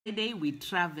Friday we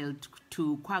traveled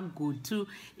to Gutu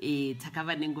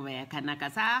takava nenguva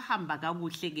yakanaka sahamba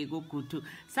kakuhle ke Gutu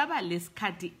saba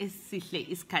lesikhathi esihle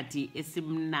isikhathi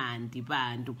esimnandi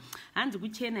bantu hanzi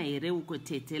kuchena here uko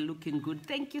tete looking good.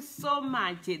 Thank you so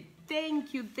much.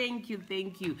 Thank you.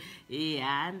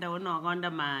 Ndaona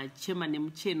wakaenda machema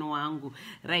nemucheno wangu.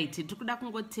 Right, tikuda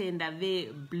kungotenda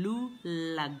ve Blue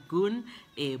Lagoon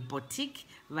boutique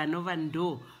vanova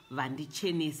ndo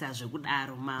vandichenesa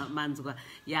zvekudaro manzwa.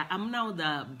 Yeah, I'm now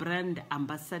the brand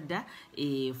ambassador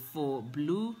for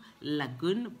Blue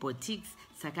Lagoon boutiques.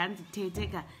 Saka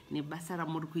nditeka nebasa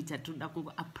ramuri kuita toda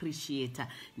kungo appreciate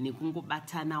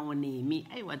nekungobatanawo nemi.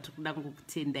 Aiwa tikuda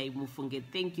kungokutendai mufunge.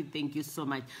 Thank you so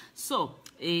much. So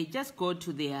just go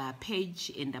to their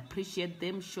page and appreciate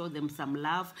them, show them some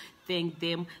love, thank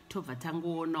them. Tova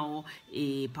tangoona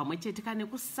pamwechete kane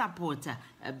kusupporta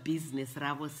business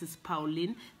ravo sis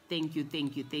Pauline. Thank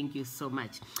you so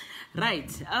much.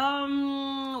 Right,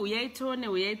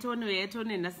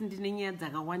 uyaitone nasi ndine nyaya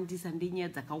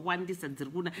dzakawandisa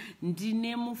dzirikuna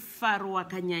ndine mufaro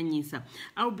wakanyanyisa.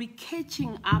 I'll be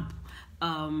catching up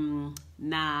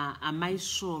na amai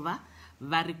Svova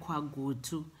vari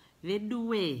kwaGutu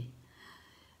veduwe.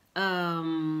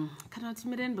 Kana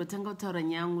timireni botanga kutaura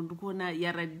nyangu ndikuona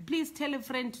yara, please tell a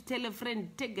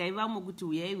friend tegai vamwe kuti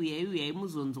uyai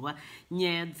muzonzwa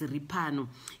nyaya dziri pano.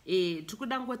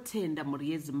 Tikuda ngotenda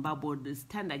mhuri yeZimbabwe,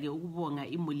 sitanda ke ukubonga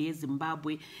imhuri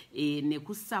yeZimbabwe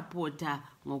nekusupporta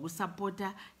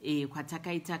ngokusupporta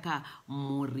kwatakaitaka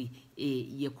mhuri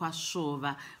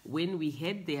yekwaSvova. When we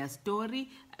heard their story,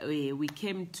 we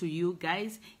came to you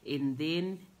guys and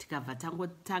then tikabva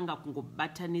tangotanga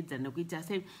kungobatanidza nekuita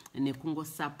sei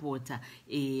nekungosupporta.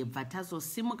 Bva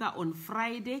tazosimuka on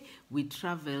Friday we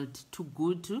traveled to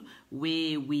Gutu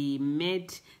where we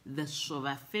met the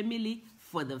Svova family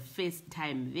for the first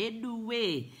time.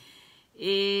 Veduwe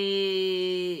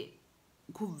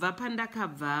kubva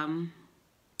pandakabva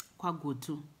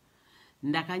kwaGutu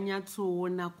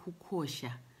ndakanyatsoona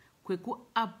kukosha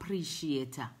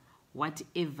kwekuappreciate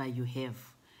whatever you have.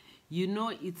 You know,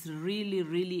 it's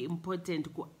really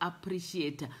important to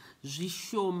appreciate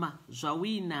zvishoma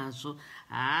zvauinazvo.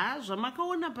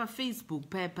 Zvamakaona pa Facebook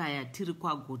paya tiri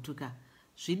kwaGutu ka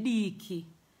zvidiki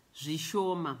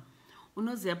zvishoma.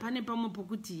 Unoziva pane pamwe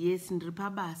pokuti yes ndiri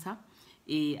pabasa.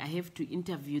 I have to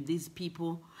interview these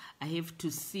people. I have to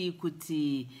see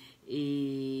kuti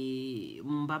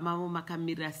mumba mavo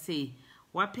makamira sei.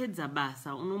 Wapedza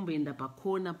basa unomboenda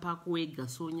pakona pako wega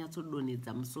so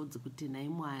unyatsodonedza musodzi kuti nai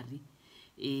Mwari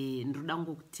ndoda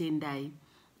ngokutendai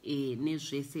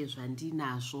nezvese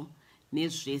zvandinazvo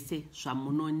nezvese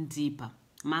zvamunondipa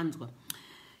manzwa.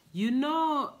 You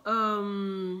know,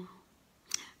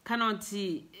 kana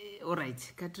kuti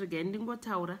alright katirega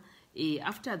ndingotaura.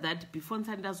 After that, before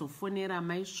nsandazofonera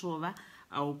amai Svova,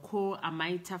 I'll call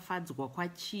amai Tafadzwa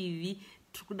kwaChivi.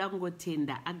 Tikuda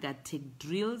ngotenda Agatec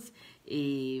drills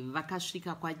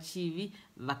vakasvika kwaChivi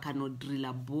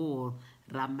vakanodrilla borehole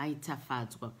ramai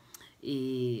Tafadzwa.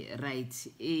 Right,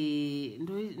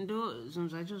 ndo zvinhu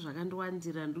zvacho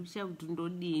zvakandowandira ndokushaya kuti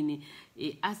ndodini,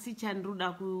 asi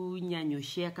chandoda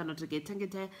kunyanyoshare kana kuti tange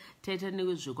taita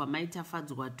nezvekwamai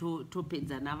Tafadzwa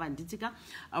topedza nava nditika.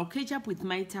 I'll catch up with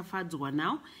mai Tafadzwa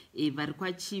now vari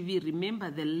kwaChivi. Remember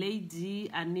the lady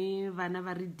ane vana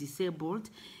vari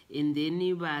disabled, and then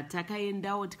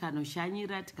takaendawo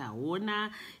tikanoshanyira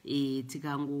tikaona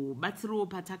tikangobatsirawo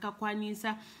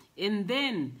patakakwanisa. And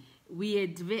then we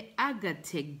had the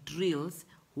Agatec drills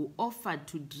who offered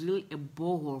to drill a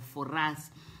borehole for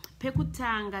us.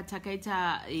 Pekutanga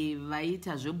takaita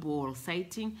vaita zveborehole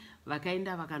sighting,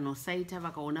 vakaenda vakanosaita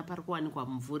vakaona pari kuwanikwa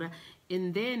mvura.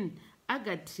 And then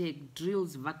Agatec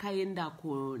drills vakaenda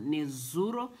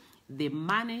nezuro, they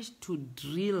managed to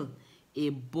drill a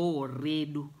borehole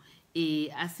redu.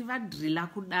 Asi vadrilla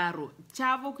kudaro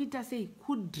chavo kuita sei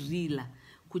kudrilla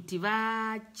kuti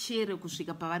vachere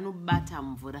kusvika pavanobata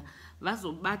mvura,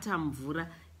 vazobata mvura.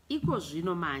 Iko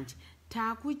zvino manje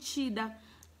takuchida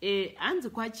hanzi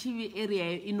kwaChivi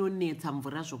area inonetsa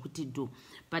mvura zvokuti do,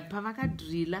 but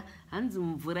pavakadrilla hanzi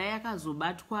mvura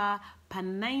yakazobatwa pa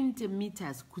 90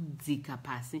 meters kudzika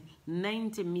pasi,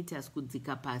 90 meters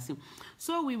kudzika pasi.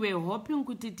 So we were hoping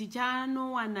kuti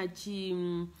tichanowana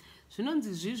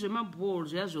zvinonzi zvemabhoro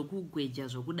zviya zvokugweja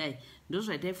zvokudai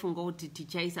ndozvataifunga kuti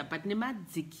tichaisa, but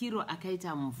nemadzikiro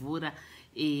akaita mvura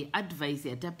advice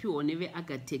yatapiwa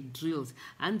neveAgatec drills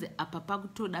hanzi apa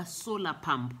pakutoda solar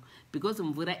pump because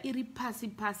mvura iri pasi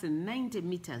 90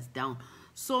 meters down.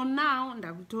 So now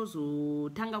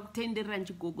ndakutozotanga kutenderera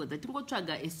nchigogodza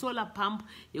tingotsvaga solar pump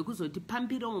yekuzoti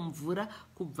pambirawo mvura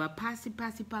kubva pasi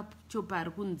pacho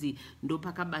pari kunzi ndo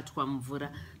pakabatwa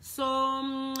mvura. So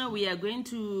we are going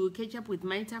to catch up with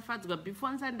my Tafadzwa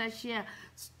before ndashare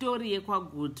story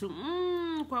yekwagutu.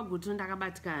 Kwagutu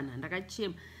ndakabatikana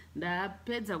ndakachema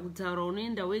ndapedza kutaura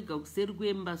unoenda wega kuseri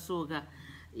kwemba soka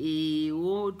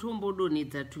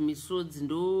wotombodonhedza tumisodzi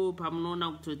ndo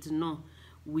pamunoona kutoti no,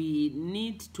 we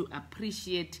need to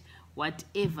appreciate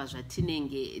whatever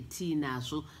zvatinenge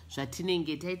tinazvo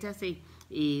zvatinenge taita sei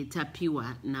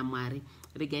tapiwa naMwari.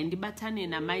 Regai ndibatane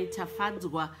namai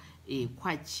Tafadzwa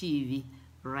kwaChivi,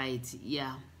 right?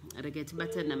 Yeah, regai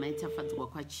tibatane namai Tafadzwa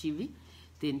kwaChivi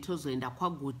then tozoenda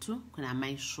kwaGutu kuna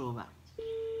mai Svova.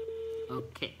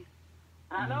 Okay.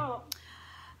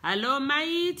 Hello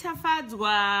mai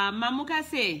Tafadzwa, mamuka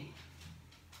sei?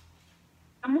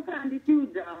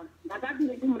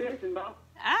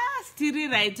 Stiri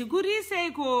right. Kuri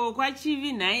seiko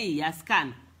kwaChivi nhai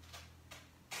yasikana?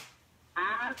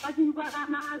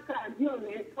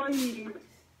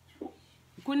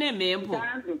 Kune mhepo.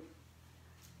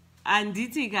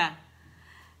 Anditika.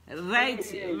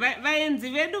 Right. Vaenzi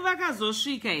vedu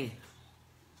vakazosvika here.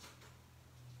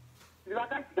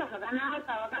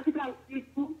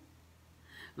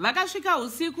 Vakasvika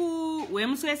usiku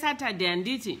hwemusi weSaturday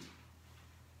handiti?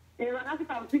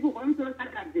 Vakasvika usiku hwemusi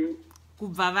weSaturday.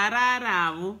 Kubva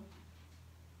vararavo.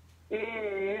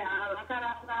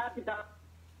 Vakararapita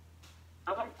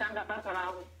vakatanga basa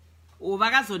ravo.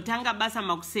 Vakazotanga basa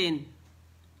makuseni?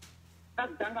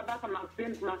 Vakatanga basa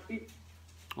makuseni kuma6.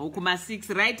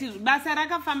 Kuma6, right. Basa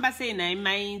rakafamba sei nhai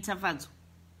mai Tafadzwa?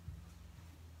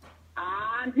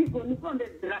 Ndigoni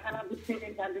kuombedzera kana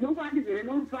kutenda, ndinongo handizere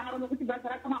nomufaro nokuti basa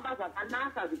rakamaba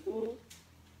zvakanaka zvikuru.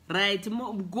 Right.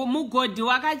 Mugodhi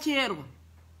wakacherwa?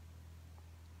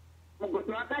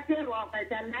 Mugodhi wakacherwa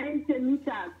wakaita 90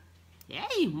 meters.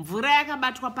 Hey, mvura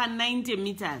yakabatwa pa90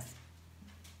 meters.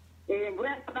 Mvura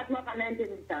yakabatwa pa90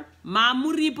 meters.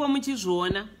 Mamuripo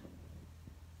muchizviona?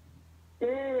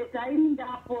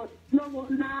 Tairindapo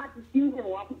tinoona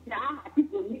tichingohwa kuti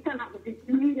hatigoni kana kuti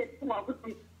timire tihwa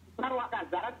kuti mvura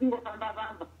wakazara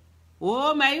tingofamba.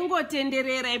 Oh,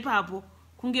 maingotenderera ipapo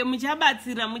kunge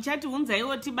muchabatsira muchati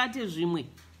unzaiwo tibate zvimwe.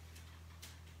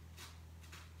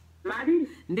 Mari?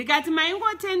 Ndikati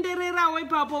maingotendererawo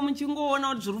ipapo muchingoona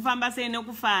kuti zviri kufamba sei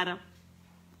nekufara.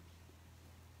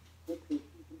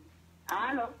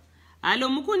 Halo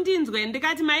mukundinzwe,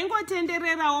 ndikati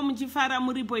maingotendererawo muchifara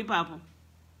muripo ipapo.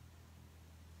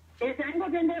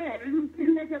 Taingotenderera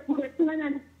tiri nechekure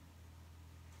tinganyanya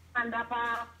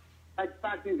andapa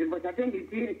pachinzvimbo chatenge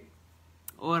tiri.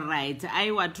 Alright,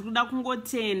 aiwa tikuda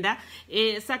kungotenda.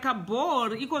 Saka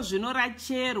borehole iko zvino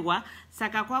racherwa,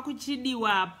 saka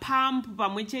kwakuchidiwa pump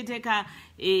pamwe chete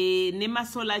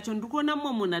nemasola acho. Ndikuona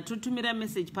mumwe munhu atotumira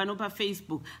message pano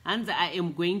paFacebook hanzi I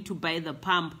am going to buy the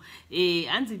pump.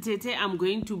 Hanzi tete I'm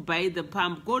going to buy the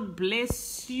pump. God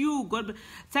bless you.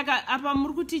 Saka apa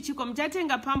muri kuti chiko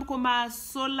muchatenga pump koma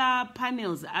solar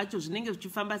panels acho zvinenge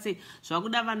zvichifamba sei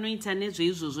zvakuda vanoita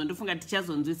nezveizvozvo ndofunga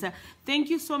tichazonzwisa. Thank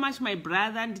you so much my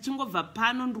brother. Ndichingobva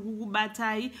pano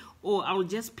ndikukubatai, or I'll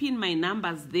just pin my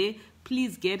numbers there.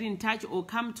 Please get in touch or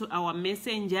come to our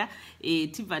messenger.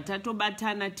 Tibva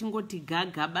tatobatana tingoti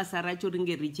gaga basa racho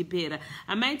ringe richipera.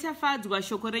 Amai Tafadzwa,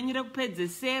 shoko renyu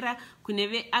rekupedzesera kune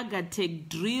veAgatec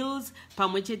drills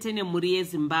pamwe chete nemhuri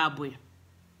yeZimbabwe.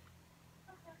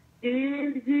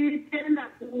 Ndichitenda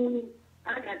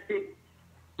kuAgatec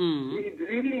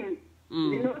drilling.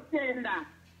 Ndinotenda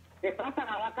nebasa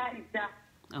ravakaita.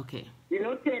 Okay.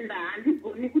 Ndinotenda,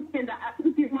 handigoni kutenda asi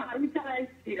kuti Mwari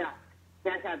uchavaitira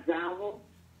nyasha dzavo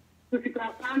kusvika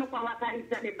pano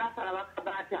kwavakaita nebasa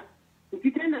ravakabata.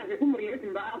 Ndichitenda zvekumhuri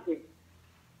yeZimbabwe,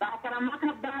 basa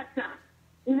ramakabata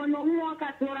umwe noumwe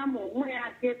wakatora mhomho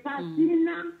yake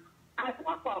pasina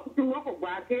aswakwa kuti ruoko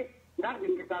rwake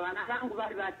ngazvinge pavana vangu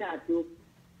vari vatatu.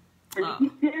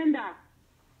 Ndichitenda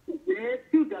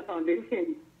zveSuda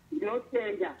Foundation,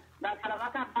 ndinotenda basa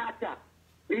ravakabata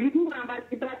riri kuramba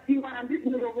richibatiwa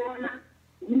handizvinoona.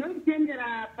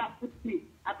 Ndinotendera pakuti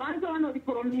hapana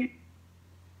chavanoripromisa.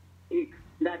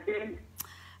 Ndatenda.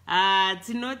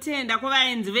 tinotenda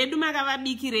kuvaenzi vedu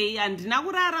makavabikirei. Handina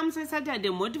kurara musi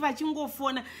weSaturday moti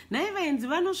vachingofona nhai vaenzi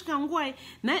vanosvika nguwai.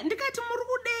 Ndikati muri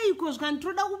kudeiko? Zvika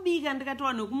ndinoda kubika. Ndikati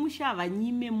vanhu vekumushava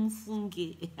nyime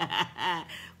mufunge.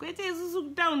 Kwete isusu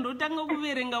kutaundi ndotanga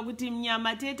kuverenga kuti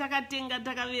nyama takatenga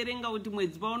takaverenga kuti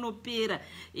mwedzi paunopera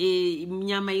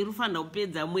nyama irifanira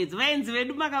kupedza mwedzi. Vaenzi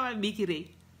vedu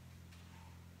makavabikirei?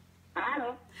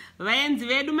 Halo. Vaenzi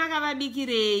vedu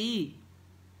makavabikirei?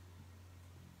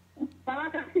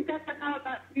 Pavakasvika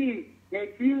takavapasi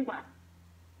nechingwa.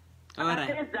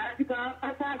 Akapedza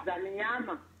tikavapa sadza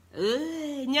nenyama.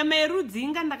 Nyama yerudzi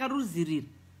inga ndakaruzirira.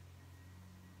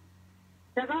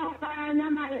 Takavapa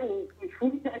nyama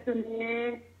yehuku chacho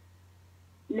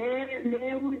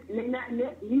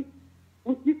nebhinzi.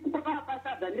 Usiku takavapa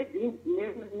sadza nebhinzi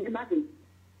nemabhinzi.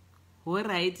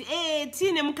 Alright.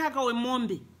 Tiine mukaka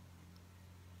wemombe.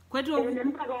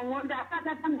 Nemukaka wemombe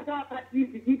akatanga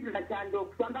tavapatizi kuitira chando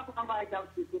kufamba kwanga vaita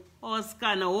usiku.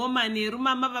 Osikana womaneru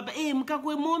mama baba mukaka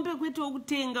wemombe kwete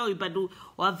wokutenga uyu but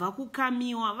wabva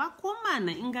kukamiwa.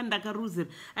 Vakomana inga ndakaruzira.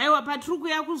 Aiwa patiri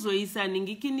kuya kuzoisa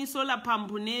ningikini solar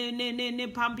pump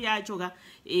nepump yacho ka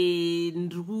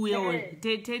ndiri kuuyawo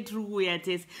tiri kuuya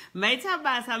tese. Maita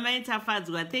basa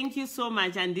maitafadzwa. Thank you so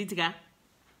much anditya.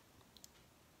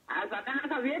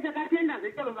 Zvakanaka uye takatenda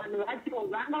zvechero vanhu vacho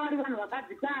vanga vari vanhu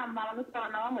vakadzikama vanosvika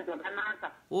vana vamwe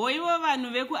zvakanaka. Ivo vanhu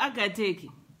vekuAgatec?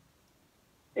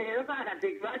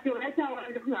 VekuAgatec vacho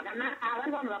vaitaura zvakanaka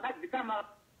vari vanhu vakadzikama.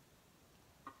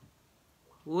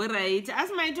 Alright.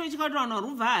 Asi maitotya kuti vanhu vari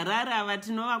kubva Harare ava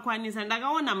tinovakwanisa.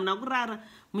 Ndakaona muna kurara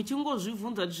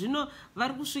muchingozvibvunza kuti zvino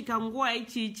vari kusvika nguva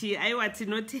ichichi. Aiwa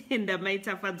tinotenda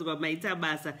maitafadzwa maita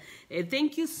basa.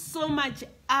 Thank you so much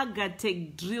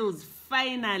Agatec drills.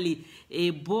 Finally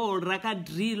ball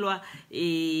rakadrilwa.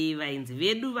 Vaenzi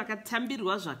vedu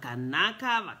vakatambirwa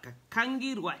zvakanaka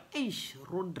vakakangirwa.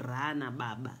 Rodrana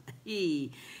baba.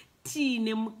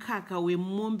 Tiine mukaka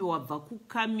wemombe wabva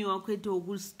kukamiwa kwete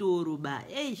wokusitoro ba.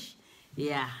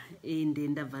 Ende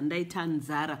ndabva ndaita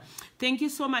nzara. Thank you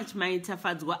so much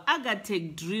maitafadzwa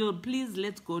Agatec drill. Please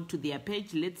let's go to their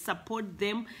page. Let's support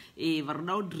them.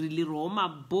 Varoda kudrilirwawo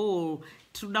maball.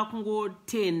 Tinoda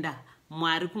kungotenda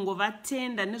Mwari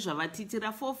kungovatenda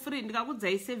nezvavatitira for free.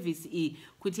 Ndikakudzai service iyi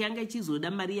kuti yanga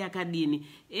ichizoda mari yakadini.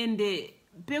 Ende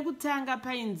pekutanga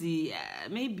painzi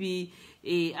maybe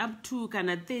up to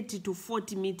kana 30 to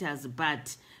 40 meters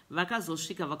but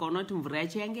vakazosvika vakaona kuti mvura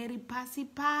yacho yanga iri pasi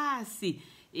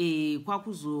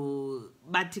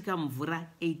kwakuzobatika mvura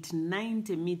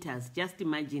 890 meters. Just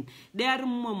imagine. Deari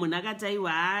mumwe munhu akati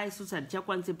aiwa isusu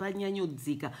hatichakwanisi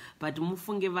panyanyodzika but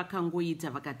mufunge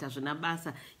vakangoita vakati hazvina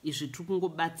basa izvi tiri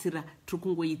kungobatsira tiri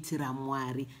kungoitira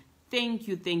Mwari.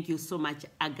 Thank you so much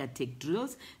Agatec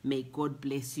drills. May God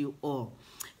bless you all.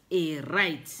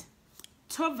 Right.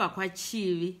 Tobva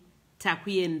kwaChivi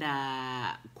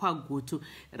takuenda kwaGutu.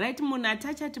 Right, munhu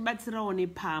atachatibatsirawo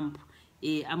nepump.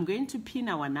 I'm going to pin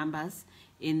our numbers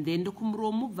and then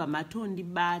ndokumuromo bva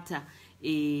matondibata.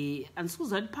 Handisi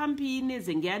kuziva kuti pump iyi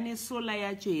inezenge yane solar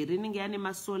yacho here inenge yane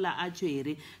masolar acho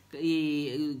here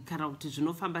kana kuti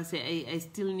zvinofamba sei. I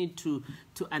still need to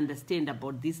understand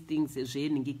about these things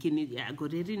zvenhingikini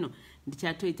gore rino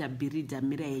ndichatoita bhiridha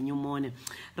mira yenyu muone.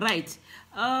 Right.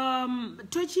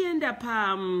 Tochienda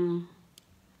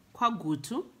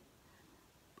kwaGutu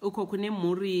uko kune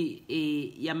mhuri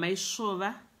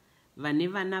yamaisvova vane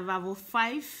vana vavo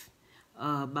 5.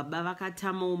 Baba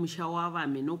vakatamawo musha wavo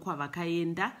hameno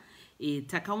kwavakaenda.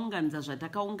 Takaunganidza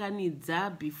zvatakaunganidza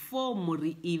before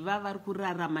mhuri iva vari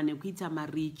kurarama nekuita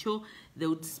maricho. They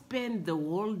would spend the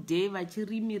whole day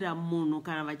vachirimira munhu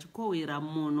kana vachikohwera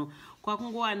munhu.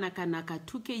 Kwakungowana kana ka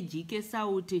 2 kg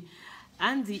kesauti.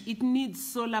 Hanzi it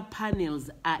needs solar panels.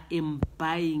 I am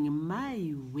buying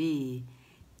my way.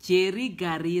 Jerry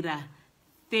Garira,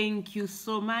 thank you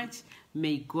so much.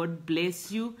 May God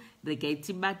bless you.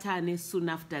 Regaiti batane soon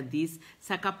after this.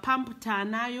 Saka pump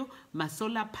taanayo,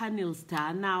 masolar panels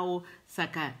taanawo.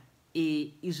 Saka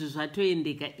izvi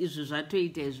zvatoendeka, izvi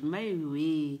zvatoita izvi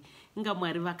maiwe. Inga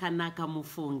Mwari vakanaka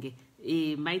mufunge.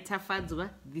 Maitafadzwa,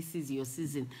 this is your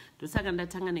season. Ndosaka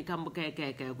ndatanga nekamboka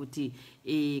yaka kuti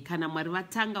kana Mwari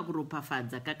vatanga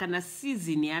kuropafadza kana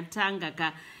season yatanga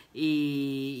ka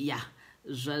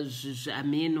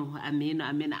ameno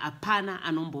hapana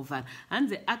anombovhara.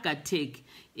 Hanzi Agatec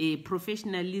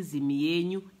professionalism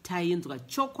yenyu tainzwa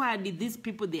chokwadi. These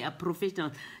people, they are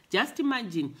professionals. Just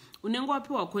imagine unenge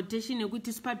wapiwa quotation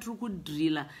yekuti sipatiri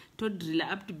kudrilla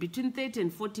todrilla up to between 30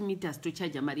 and 40 meters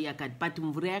tochaja mari yakati, but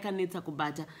mvura yakanetsa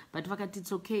kubata, but vakati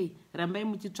it's okay, rambai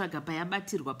muchitsvaga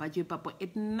payabatirwa pacho ipapo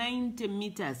at 90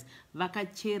 meters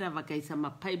vakachera vakaisa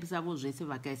mapipes avo zvese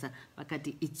vakaisa,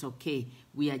 vakati it's okay,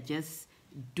 we are just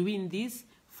doing this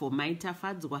for my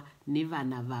Tafadzwa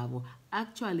nevana vavo.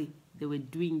 Actually they were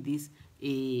doing this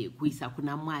kuisa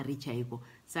kuna Mwari chaiko,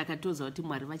 saka toza kuti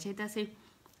Mwari vachaita sei,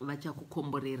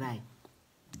 vachakukomborerai.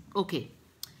 Okay,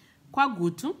 kwa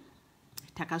Gutu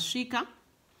takasvika,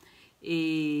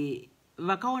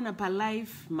 vakaona pa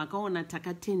live, makaona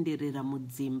takatenderera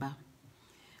mudzimba.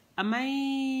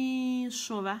 Amai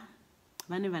Svova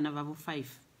vane vana vavo 5,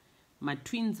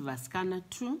 ma-twins vasikana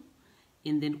 2,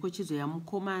 and then kochizoya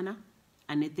mukomana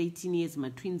ane 13 years,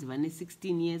 ma-twins vane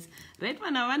 16 years, right?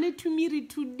 Vana vane tumiri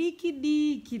tudiki,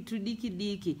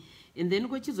 and then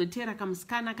kochizotera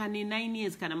kamusikana kane 9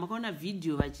 years, kana makaona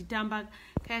video vachitamba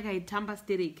kaya kaitamba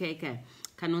stere kaya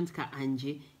kanonzi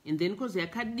kaanje, and then kozoya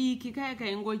kadiki kaya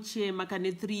kaingochema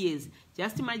kane 3 years.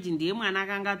 Just imagine ndiye mwana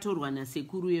akanga atorwa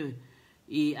nasekuru yeyo,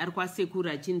 ari kwasekuru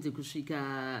achinzi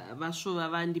kusvika vaSvova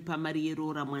vandipa mari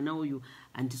yerora mwana uyu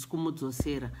handisi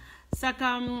kumudzosera.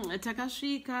 Saka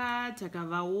takasvika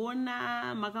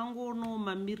takavaona, makangono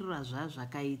mamirira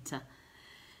zvakaita.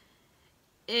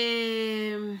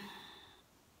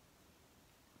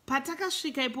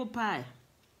 Patakasvika ipo paya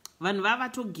vanhu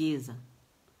vavatogeza,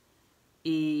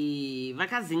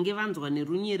 vakazenge vanzwa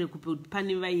nerunyere kuti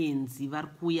pane vaenzi vari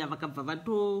kuuya, vakabva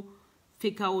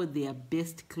vatopfekawo their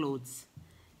best clothes.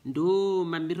 Ndo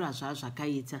mamiriro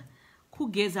zvakaita.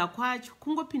 Kugeza kwacho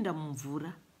kungopinda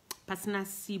mumvura pasina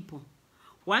sipo,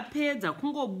 wapedza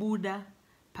kungobuda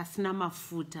pasina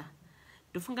mafuta.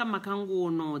 Ndofunga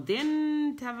makangono,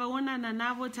 then tavaonana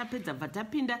navo tapedza bva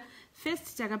tapinda.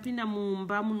 First takapinda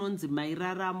mumba munonzi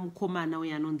mairara mukomana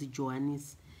uya anonzi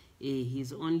Johannes.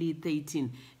 He's only 13.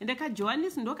 Ende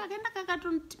kaJohannes ndo kakaenda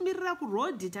kakatotimirira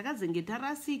kurodhi, takazenge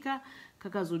tarasika,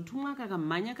 kakazotumwa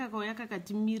kakamhanya kakauya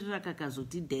kakatimirira,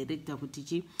 kakazoti director kuti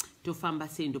chi tofamba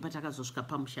sei. Ndo patakazosvika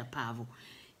pamusha pavo.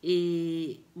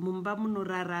 Mumba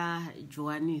munorara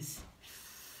Johannes.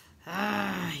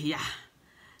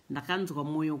 Ndakanzwa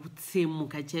mwoyo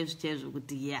kutsemuka chaizvo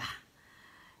kuti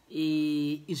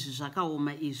izvi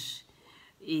zvakaoma izvi.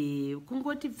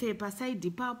 Kungoti pfepa side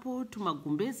papo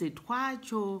tumagumbeze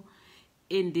twacho,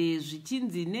 ende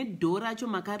zvichinzi nedhora racho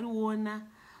makariona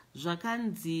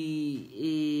zvakanzi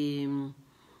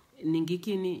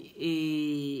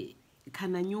ningikini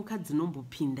kana nyoka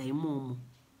dzinombopinda imomo.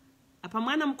 Apa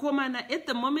mwana mukomana at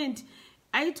the moment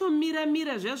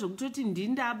aitomira zviya zvokutoti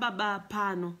ndinda baba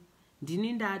pano,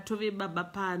 ndini ndatove baba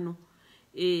pano.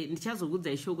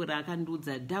 Ndichazokudza ishoko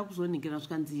raakandudza ndakuzoningira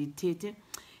zvikanzi tete,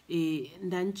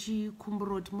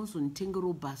 ndanchikumbura kuti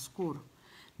muzonditengerawo bhasikoro.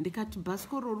 Ndikati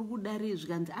bhasikoro uri kudare,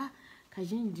 zvikanzi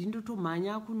kazhinji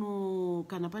ndotomhanya kuno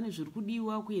kana pane zviri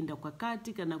kudiwa kuenda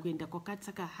kwakati kana kuenda kwakati.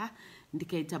 Saka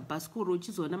ndikaita bhasikoro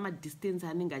uchizoona madistance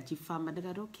anenge achifamba.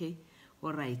 Ndikati okay,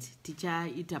 alright,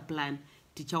 tichaita plan,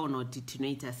 tichaona kuti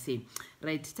tinoita sei.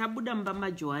 Right, tabuda mumba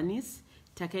maJohannes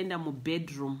takaenda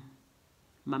mubedroom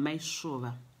mamai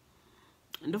Svova.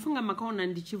 Ndofunga makaona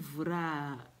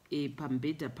ndichivhura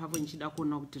pambedha pavo nchida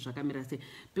kuona kuti zvakamira sei,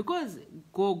 because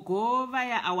gogo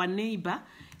vaya our neighbor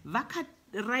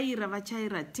vakarayira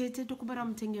vachaira tete tokumbira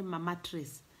mutenge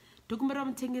mamattress, tokumbira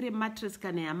mutengere mattress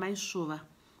kana yamai Svova,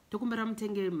 tokumbira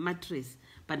mutenge mattress.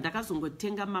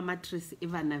 Pandakazongotenga mamattress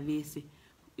evana vese,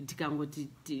 tikangoti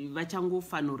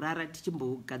vachangofanorara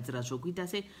tichimbogadzira zvokuita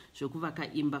sei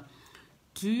zvokuvaka imba.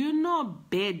 Do you know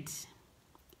bed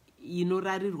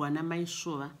inorarirwa namai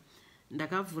Svova?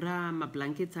 Ndakavhura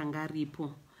mablankets anga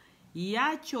aripo,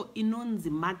 yacho inonzi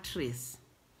mattress.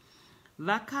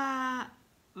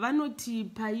 Vanoti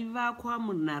paivakwa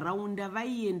munharaunda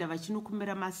vaienda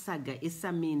vachinokumbira masaga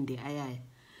esamende ayaya.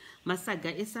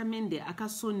 Masaga esamende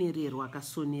akasonererwa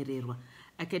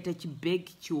akaita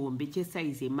chibhegi chihombe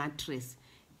chesize yemattress,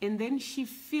 and then she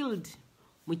filled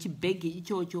muchibhegi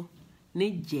ichocho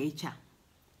nejecha,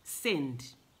 sand.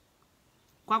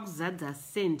 Kwakuzadza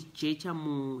sand jecha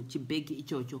muchibhegi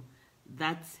ichocho.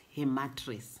 That's her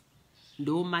mattress.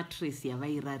 Ndo mattress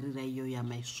yavairarira iyo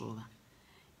yamai Svova.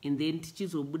 And then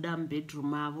tichizobuda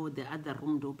mubedroom avo, the other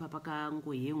room ndo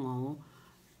papakangohengwawo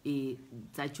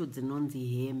dzacho dzinonzi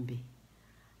hembe.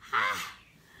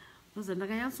 Noza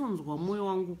ndakanyatsonzwa mwoyo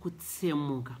wangu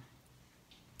kutsemuka.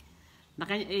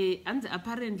 And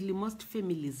apparently most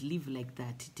families live like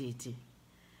that, tete.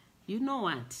 You know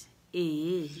what?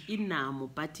 Inamo,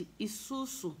 but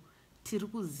isusu tiri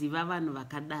kuziva vanhu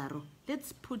vakadaro.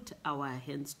 Let's put our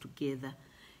hands together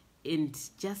and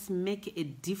just make a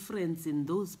difference in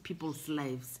those people's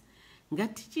lives.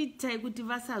 Ngatichitai kuti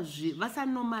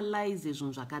vasanormalize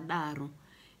zvinhu zvakadaro.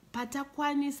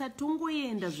 Patakwanisa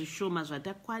tongoenda zvishoma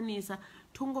zvatakwanisa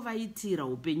tongovaitira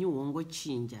upenyu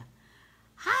hwongochinja.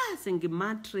 Senge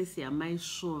mattress yamai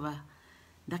Svova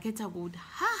ndakaita kuti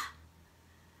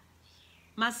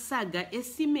masaga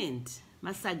esiment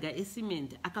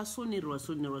akasonerwa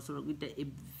kuita a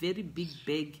very big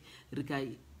bag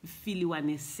rikafiliwa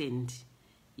nesand.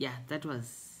 Yeah, that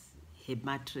was her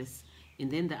mattress.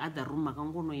 And then the other room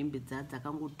akangonoembedza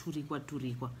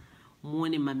dzakangoturikwa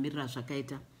muone mamirira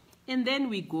zvakaita. And then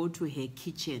we go to her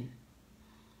kitchen.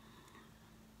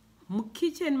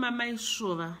 Mukitchen mamai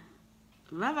Svova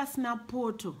vava sina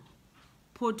poto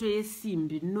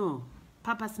yesimbi. No,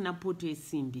 papa sina poto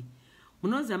yesimbi.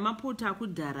 Munoza mapoto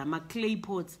akudhara, clay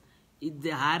pots,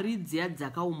 hari dziya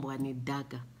dzakaumbwa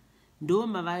nedhaga. Ndo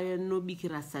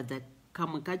mavanobikira sadza.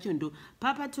 Kamwe kacho ndo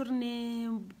papa tori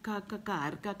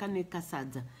kahari kakane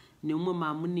kasadza neumwe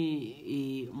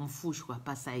mamune mufushwa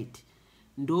pasaiti.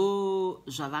 Ndo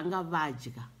zvavanga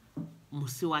vadya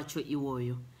musi wacho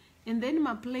iwoyo. And then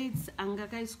plates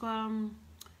angakaiswa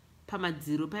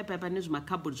pamadziro paipai pane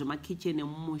zvimakabhodi zvemakitchen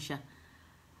emumusha.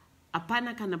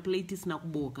 Apana kana plate isina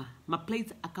kuboka.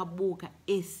 Maplates akaboka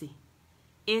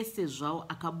ese zvawo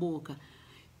akaboka.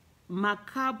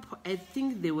 Macup, I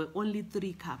think there were only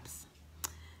 3 cups.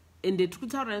 And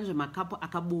tikutaura nezvemakapu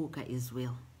akaboka as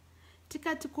well.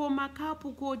 Tikati ko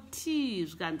makapu ko tea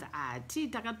zvikanzi tea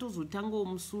takatozotangawo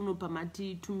musuno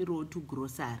pamati tumiro tu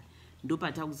grocery. Ndo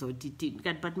patakuza kuti tea.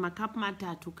 Tikati but makapu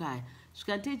matatu kaya.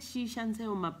 Zvikati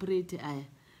tichishandisawo maplate aya.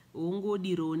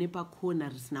 Ungodiro nepakona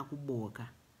risina kuboka.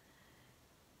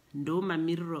 Ndo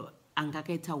mamiriro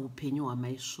angakaita upenyu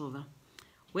hwamai Svova.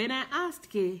 When I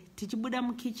asked her, tichibuda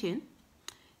mukitchen,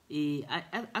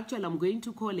 actually I'm going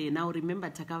to call her now. Remember,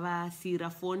 takavasira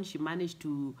phone, she managed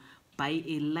to buy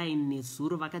a line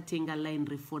nezuro vakatenga line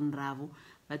refone ravo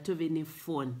vatove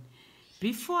nefone.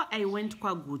 Before I went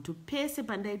kwa Gutu, pese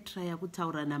pandaitraya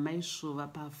kutaura namai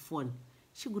Svova pa phone,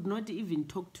 she could not even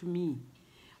talk to me.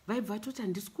 Vaibva vatoti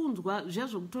handisikunzwa zviya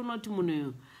zvokutoona kuti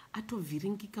munhu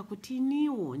atovhiringika kuti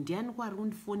iniwo ndiani kwari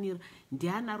kundifonera,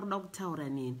 ndiani ari kuda kutaura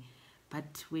neni.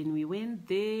 But when we went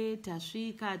there,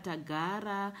 tasvika,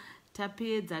 tagara,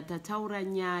 tapedza, tataura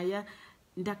nyaya,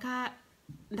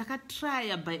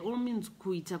 ndakatrya by all means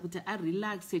kuita kuti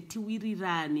arelaxe,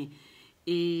 tiwirirane,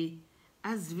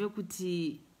 azive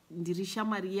kuti ndiri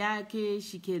shamwari yake,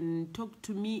 she can talk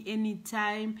to me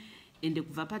anytime. And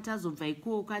kubva patazobva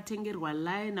ikoko atengerwa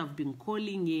line, I've been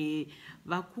calling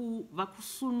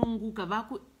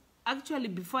vakusununguka, actually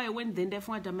before I went then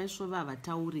ndafunga kuti amai Svova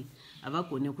havatauri,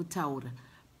 havagone kutaura.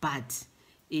 But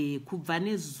kubva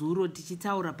nezuro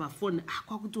tichitaura pafoni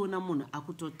kwakutoona munhu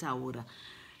akutotaura.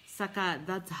 Saka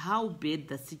that's how bad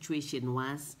the situation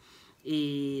was.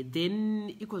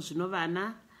 Then iko zvino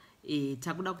vana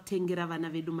takuda kutengera vana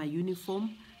vedu mauniform,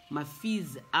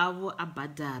 mafees avo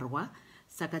abhadharwa.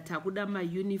 Saka takuda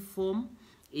mauniform.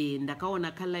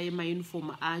 Ndakaona kala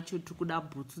yemauniform acho, tikuda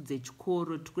bhutsu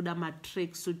dzechikoro, tikuda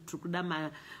matracksuit,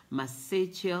 tikuda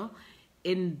masachel.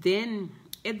 And then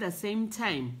at the same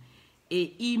time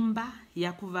imba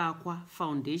yakuvakwa,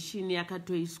 foundation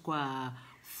yakatoiswa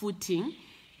footing.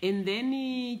 And then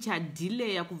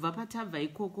chadelay yakubva patabva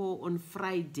ikoko on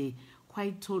Friday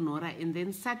kwaitonhora. And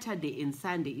then Saturday and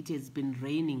Sunday it has been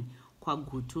raining kwa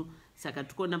Gutu. Saka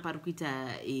tukona pari kuita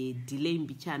delay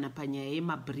mbichana panyaya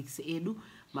yemabricks edu,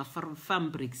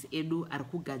 farm bricks edu ari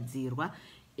kugadzirwa.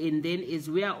 And then as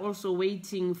we are also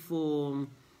waiting for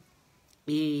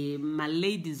my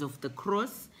ladies of the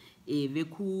cross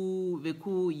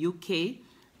veku UK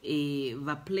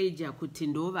vapleja kuti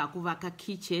ndo vakuvaka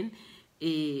kitchen.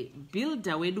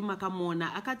 Builder wedu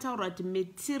makamona akataura kuti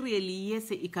material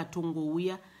yese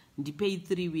ikatongouya ndipei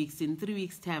 3 weeks. In 3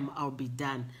 weeks time I'll be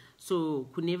done. So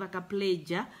kune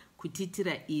vakapleja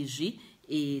kutitira izvi,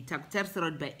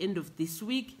 takutarisira by end of this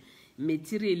week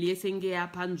material yese nge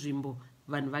yapanzvimbo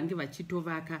vanhu vange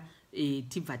vachitovaka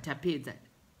tibva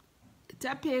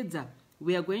tapedza.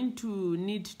 We are going to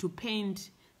need to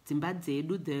paint dzimba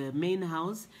dzedu, the main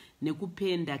house,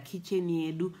 nekupenda kitchen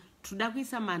yedu, toda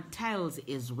kuisa tiles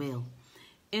as well.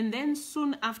 And then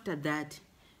soon after that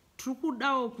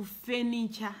trukudawo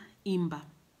kufurniture imba.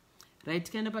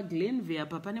 Right, kind of a Glenville,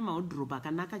 papa ne maudroba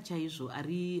akanaka chaizvo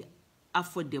ari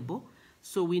affordable.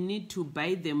 So we need to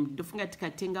buy them. Ndofunga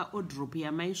tikatenga wardrobe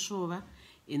ya mai Svova,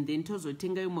 and then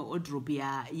tozotenga imwe wardrobe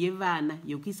yevana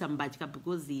yokuisa mbatya,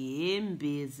 because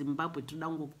hembe Zimbabwe toda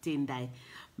ngokutendai.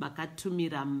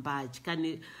 makatumira mbatya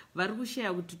kani vari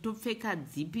kushaya kuti topfeka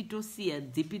dzipi tosiya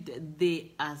dzipi.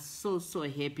 They are so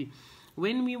happy.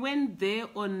 When we went there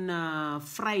on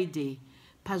Friday,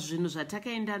 pazvinhu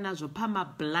zvatakaenda nazvo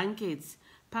pamablankets,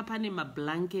 papane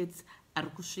mablankets ari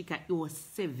kusvika iwo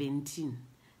 17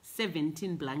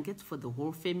 blankets for the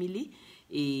whole family.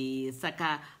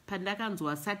 Saka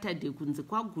pandakanzwa Saturday kunzi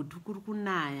kwaGutu kuri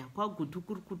kunaya, kwaGutu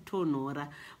kuri kutonhora,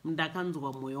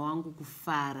 ndakanzwa mwoyo wangu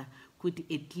kufara kuti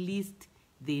at least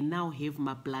they now have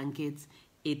mablankets,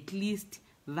 at least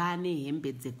vane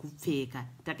hembe dzekupfeka.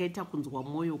 Takaita kunzwa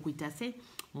mwoyo kuita se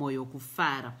mwoyo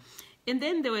kufara. And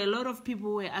then there were a lot of people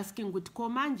who were asking kuti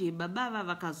komanje babava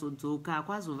vakazodzoka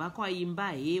kwazovakwa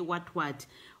imba he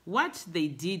what they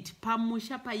did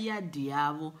pamusha payadi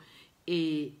yavo.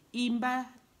 Imba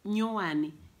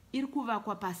nyowani iri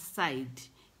kuvakwa paside,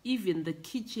 even the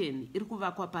kitchen iri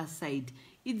kuvakwa paside.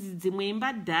 Idzi dzimwe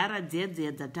imba dhara dziya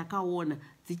dzatakaona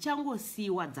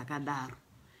dzichangosiwa dzakadaro.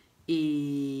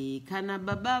 Kana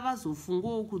baba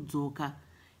vazofungawo kudzoka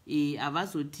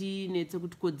havazoti netse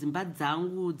kuti ko dzimba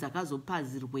dzangu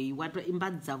dzakazopazirwei watwa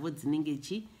imba dzavo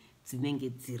dzinenge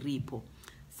dziripo.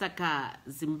 Saka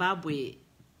Zimbabwe,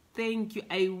 thank you.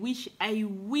 I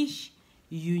wish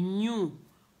you knew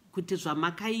kuti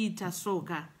zvamakaita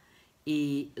soka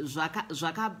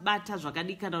zvakabata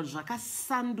zvakadii kana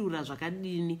zvakasandura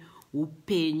zvakadini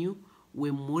upenyu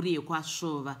hwemhuri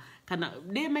yekwasvova. Kana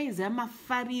dei maiziva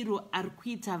mafariro ari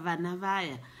kuita vana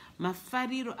vaya,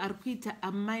 mafariro ari kuita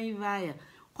amai vaya,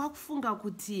 kwakufunga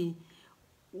kuti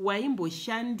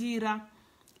waimboshandira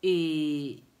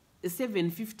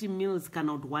 750 mils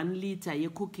kana kuti 1 liter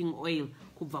yecooking oil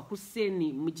kubva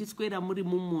kuseni muchiswera muri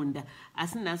mumunda,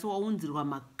 asi nhasi waunzirwa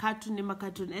makatoni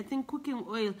nemakatoni. I think cooking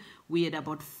oil, we had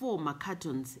about 4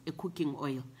 macartons ecooking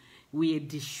oil. We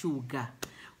had sugar,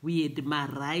 we had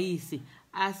maraisi,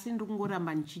 asi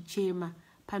ndikungoramba ndichichema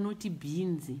panoti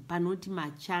beans, panoti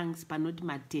machunks, panoti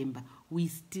matemba. We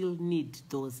still need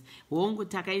those. Hongu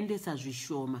takaendesa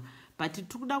zvishoma, but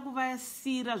tikuda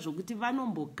kuvasira zvokuti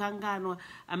vanombokanganwa.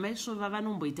 Amaisvova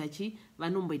vanomboita chi?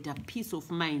 Vanomboita peace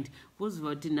of mind.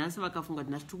 Voziva kuti nhasi vakafunga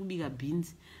kuti nhasi tikubika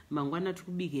beans, mangwana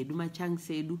tikubika edu machunks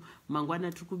edu,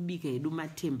 mangwana tikubika edu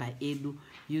matemba edu.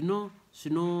 You know,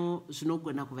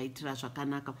 zvinogona kuvaitira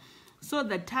zvakanaka. So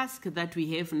the task that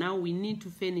we have now, we need to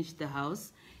finish the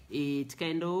house.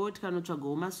 Tikaendawo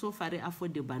tikanotsvagawo masofa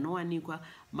reaffordable anowanikwa,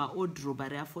 maodrobe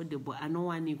reaffordable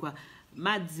anowanikwa.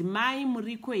 Madzimai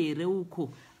muriko here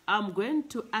uko? I'm going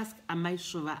to ask Amai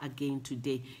Svova again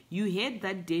today. You heard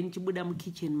that day ndichibuda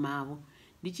mukitchen mavo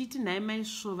ndichiti nhai Mai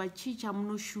Svova chii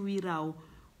chamunoshuwirawo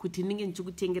kuti ndinge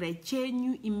ndichikutengerai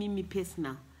chenyu imimi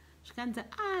personal. Zvikanzi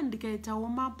ndikaitawo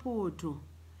mapoto,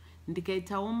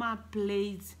 ndikaitawo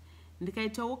maplates,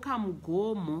 ndikaitawo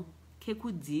kamugomo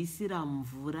kekudziisira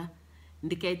mvura,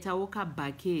 ndikaitawo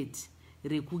kabhaketi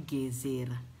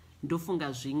rekugezera.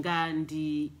 Ndofunga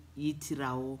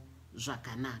zvingandiitirawo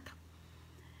zvakanaka.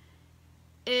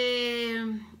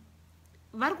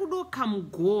 Vari kudoka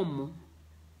mugomo,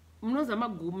 munoza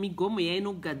migomo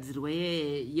yainogadzirwa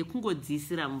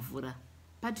yekungodziisira mvura.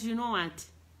 But you know what?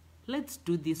 Let's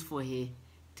do this for her.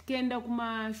 Tikaenda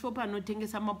kumashopu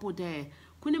anotengesa mapota aya,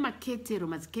 kune maketero,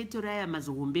 maziketero aya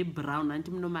mazihombe brown,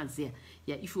 anti munomaziya.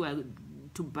 Yeah, if you are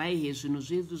to buy here zvinhu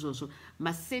zvezvo izvozvo,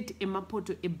 maset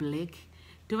emapoto eblack,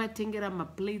 tovatengera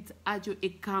maplates acho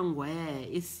ekangwa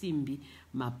yaya esimbi,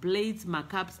 maplates,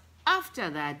 macups. After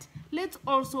that, let's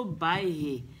also buy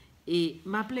her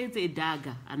maplates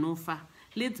edaga anofa.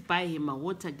 Let's buy her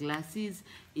water glasses,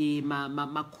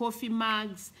 coffee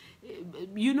mugs.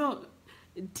 You know,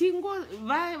 tingo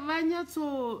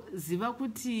vanyatsoziva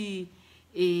kuti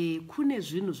kune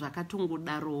zvinhu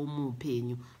zvakatongodarowo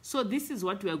muupenyu. So this is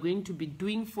what we are going to be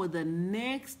doing for the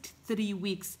next 3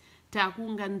 weeks.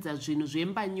 Takuunganidza zvinhu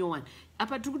zvembanyowani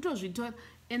apa tikutozvitora,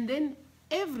 and then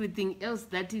everything else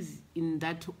that is in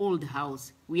that old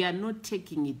house, we are not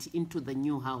taking it into the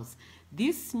new house.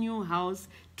 This new house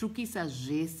tukisa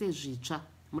zvese zvitsva,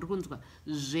 muri kunzwa,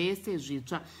 zvese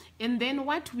zvitsva. And then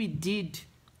what we did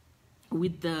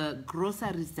with the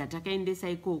groceries dzatakaendesa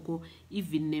ikoko,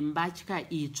 even nembatya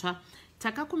itsva,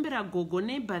 takakumbira gogo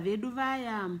neighbor vedu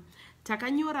vaya,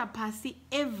 takanyora pasi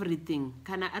everything.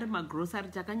 Kana ari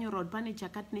magrocery takanyora kuti pane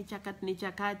chakati nechakati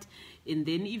nechakati, and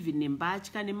then even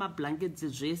nembatya nemablankets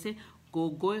zvese.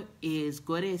 Gogo has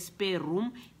got a spare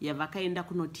room yavakaenda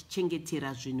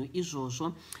kunotichengetera zvinhu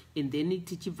izvozvo, and then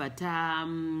tichibva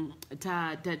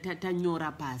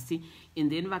tanyora pasi, and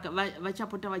then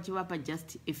vachapota vachivapa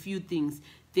just a few things.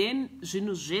 Then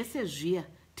zvinhu zvese zviya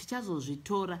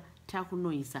tichazozvitora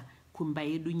takunoisa kumba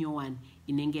yedu nyowani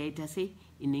inenge yaita sei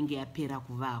inenge yapera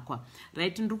kuvakwa.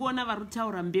 Right, ndiri kuona vari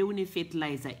kutaura mbeu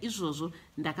nefertilizer. Izvozvo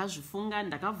ndakazvifunga,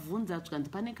 ndakabvunza zvikanzi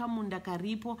pane kamunda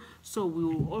karipo, so we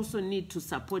will also need to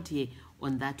support here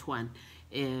on that one.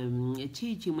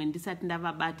 Chii chimwe ndisati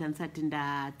ndavabata ndisati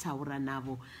ndataura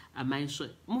navo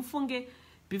amaisvova mufunge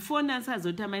before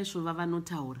ndasazoti amaisvova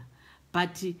vanotaura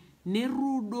but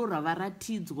nerudo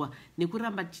rwavaratidzwa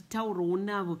nekuramba chitaurawo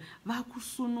navo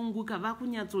vakusununguka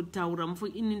vakunyatsotaura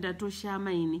mufunge ini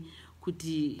ndatoshama ini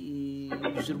kuti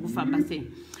zviri kufamba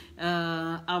sei.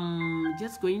 I'm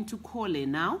just going to call her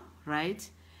now,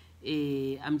 right?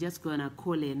 I'm just gonna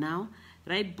call her now.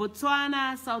 Right,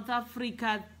 Botswana, South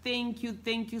Africa, thank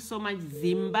you so much.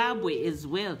 Zimbabwe as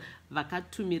well.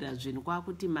 Vakatumira zvinhu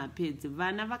kwakuti mapads.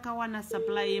 Vana vakawana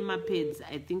supply yemapads,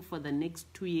 I think for the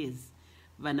next 2 years.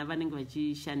 Vana vanenge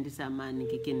vachishandisa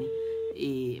manikekeni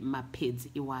mapads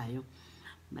iwayo.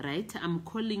 Right, I'm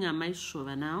calling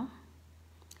amaisvova now.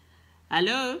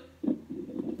 Hello?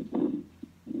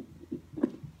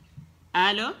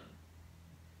 Hello?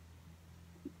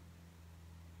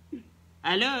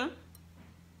 Hello?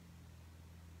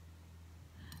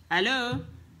 Hello?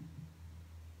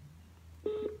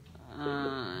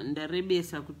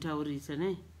 Ndarebesa kutaurisa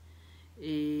ne.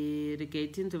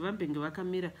 Regaiti nzovambenge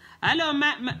vakamira.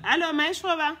 Hello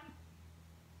maisvova?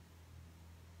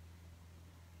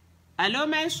 Hello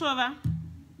maisvova?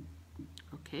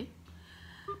 Okay.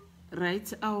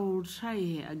 Right, I'll try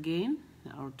her again.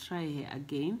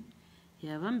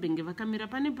 Yeah, vambenge vakamira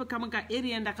pane kamwe ka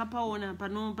area ndakapaona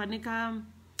pane ka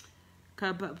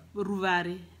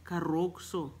ruvare ka rock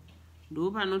so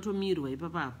ndo panotomirwa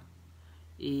ipapapo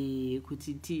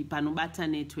kuti panobata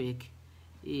network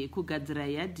kugadzira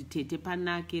yadhi tete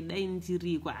panake dai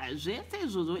ndirikwa zvese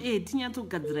izvozvo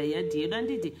tinyatsogadzira yadhi yedu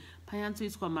anditi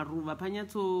panyatsoiswa maruva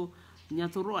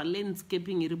panyatsorohwa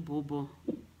landscaping iri bobo.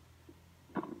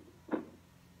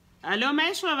 Hello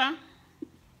maisvova?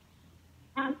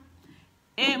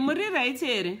 Muri right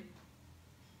here?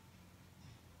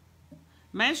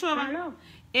 Maisvova?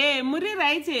 Muri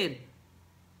right here?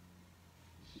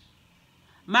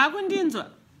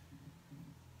 Makundinzwa?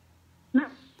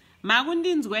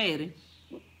 Makundinzwa here?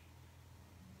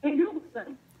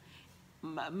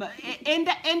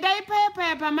 Endai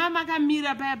paya pamama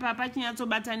kamira paya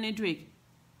pachinyatsobata network.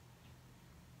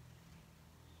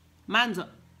 Manzwa?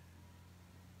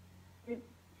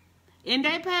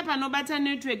 Endai paya panobata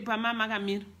network pamama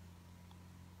kamira.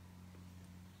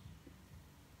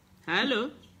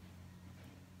 Hello?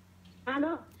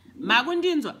 Hello?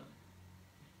 Makundinzwa?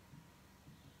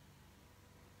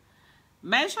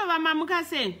 Maisvova mamuka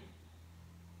sei?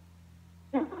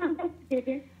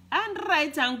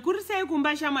 Right, kuri sei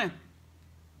kumba shamwari?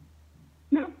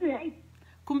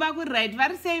 Kumba kuri right,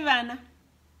 vari sei vana?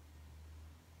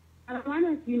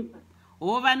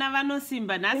 Vana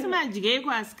vanosimba. Nhasi madyei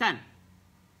kuasikana?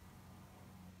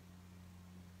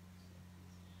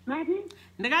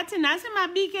 Ndikati nhasi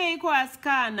mabikei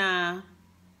kuasikana?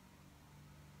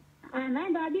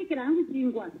 Ndabikira hangu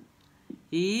chingwa.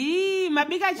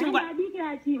 Mabika chingwa?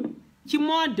 Ndabikira chingwa.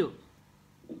 Chimodo?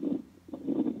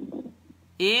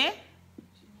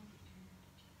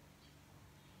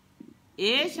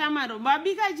 Shamaro,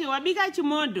 wabika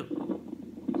chimodo?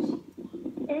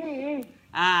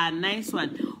 Nice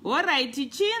one. All right,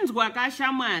 chinzwa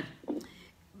kashamwari.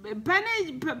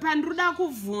 Panruda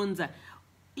kuvunza.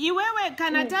 Iwewe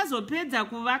kana tazopedza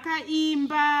kuvaka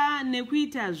imba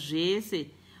nekuita zvese.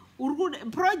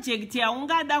 Project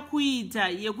yaungada kuita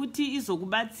yekuti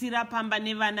izokubatsira pamba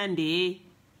nevana ndeye?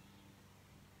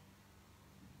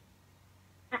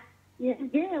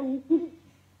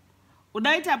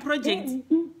 Udaita project?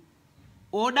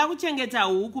 Oda kuchengeta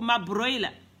huku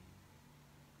mabroiler?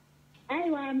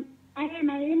 Aiwa,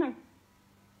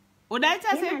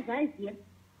 udaita se?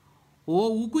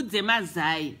 Huku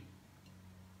dzemazai.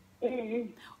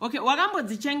 Okay,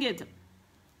 wakambodzichengeta?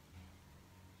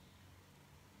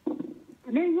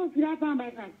 Nengofira pamba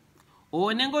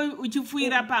ipapo. Nengo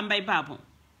uchifuira pamba ipapo?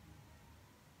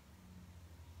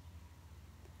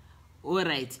 All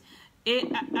right.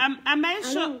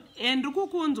 Amaisho ndiri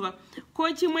kukunzwa.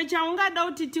 Ko chimwe chaungada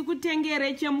kuti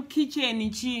tikutengere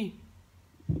chemukitchen chi?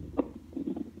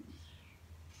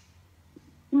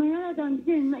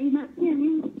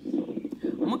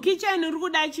 Mukitchen uri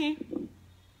kuda chi?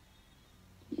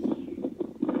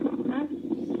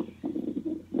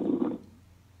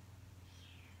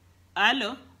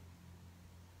 Hello?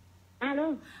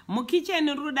 Hello? Mukitchen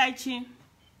uri kuda chi?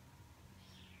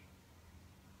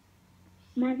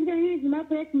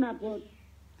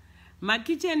 Ma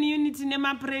kitchen unit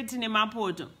nemaplate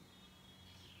nemapoto?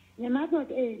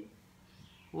 Nemapoto,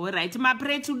 Alright,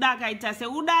 maplate uda akaita se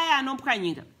udaya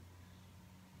anopwanyika.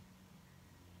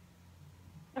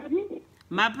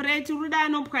 Maplate uda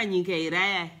anopwanyika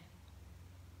iraya.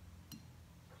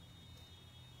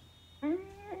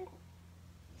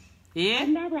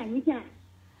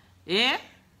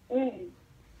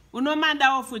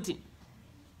 Unomandawo futi.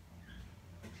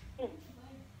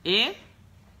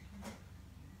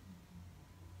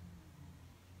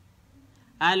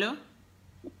 Hello?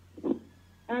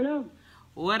 Hello?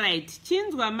 Alright,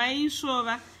 chinzwa mai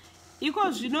Svova.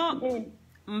 Iko zvino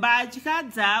mbatya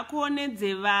dzako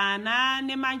nedzevana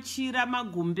nemachira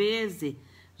magumbeze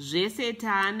zvese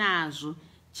taanazvo.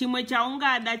 Chimwe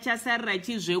chaungada chasarira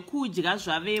chizvekudya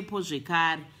zvavepo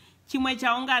zvekare. Chimwe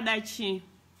chaungada chi?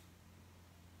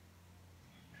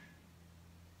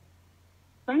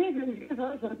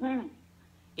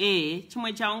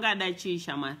 Chimwe chaungada chi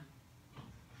shamwari?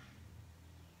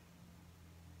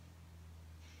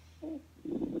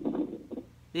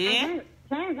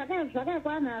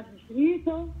 Zvakakwana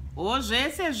zviriko.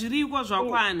 Zvese zviriko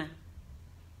zvakwana.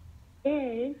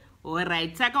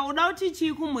 Alright, saka uda kuti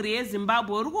chii kumhuri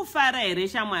yeZimbabwe? Uri kufara here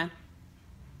shamwari?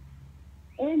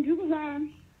 Ndiri kufara.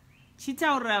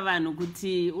 Chitaurira vanhu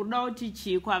kuti uda kuti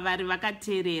chii kwavari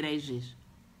vakateerera izvezvi.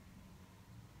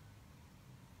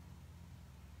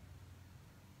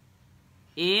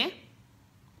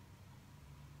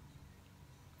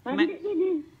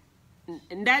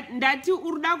 Ndati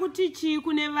urida kuti chii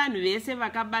kune vanhu vese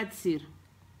vakabatsira?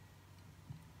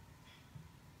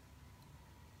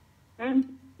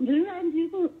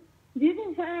 Ndiri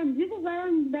kufara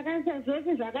ndakaita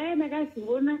zvose zvakaenda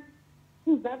ndakaziona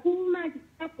kubva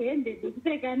kumachikafu hembe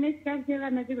dzekupfeka nechikafu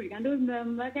chevana chekudya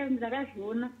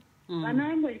ndakazviona. Vana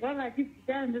vangodya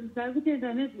vachibvita ndari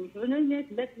kutenda nezvozvo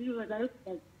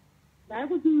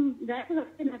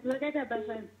ndakutenda vakaita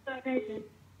basa vakaita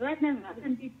vatinanhu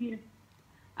vakandipira.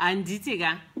 Handiti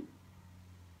ka?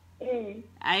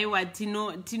 Aiwa,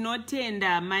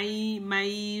 tinotenda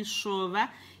mai Svova.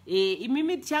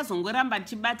 Imimi tichazongoramba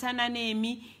tichibatana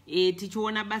nemi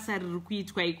tichiona basa riri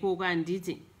kuitwa ikoko,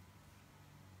 handiti?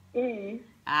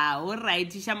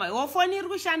 Alright shama. Foni iri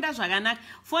kushanda zvakanaka.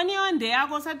 Foni yo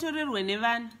ndeyako usatorerwe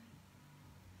nevana.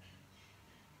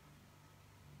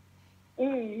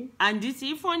 Handiti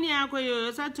ifoni yako iyoyo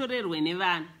usatorerwe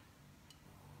nevana.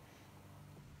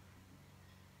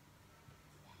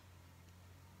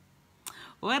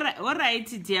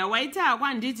 Alright dear, waita hako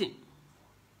handiti?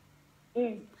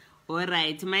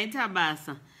 Alright, maita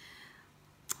basa.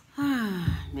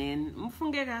 Man,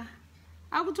 mufunge ka.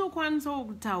 Akutokwanisawo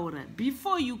kutaura.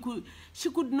 Before she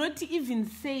could not even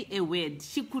say a word.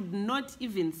 She could not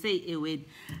even say a word.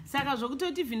 Saka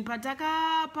zvokutoti even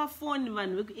pataka pa phone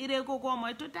vanhu ireko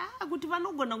kwamwa toti kuti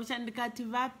vanogona kushandika ati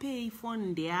vapei phone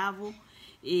ndeyavo.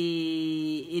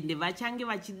 Ende vachange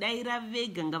vachidaira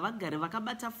vega ngavagare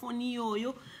vakabata foni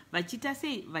iyoyo vachita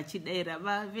sei vachidaira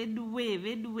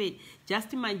veduwe.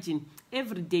 Just imagine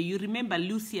every day. You remember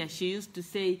Lucia, she used to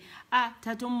say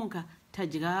tatomuka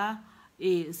tadya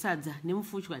sadza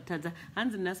nemufushwa tadza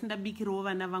hanzi nhasi ndabikirawo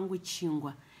vana vangu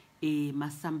chingwa,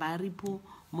 masamba aripo,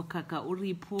 mukaka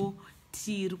uripo,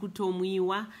 tii iri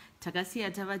kutomwiwa.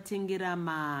 Takasiya tavatengera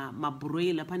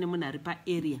mabroiler pane munhu ari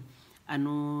paarea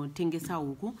anotengesa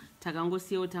huku.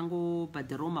 Takangosiyawo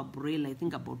tangobhadharawo mabroiler I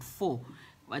think about 4.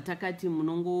 Watakati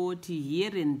munongoti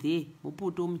here and there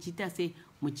mupoto muchiita sei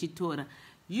muchitora.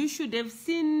 You should have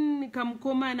seen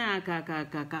kamukomana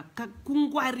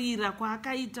kungwarira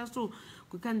kwaakaita. So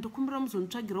kukandokumbira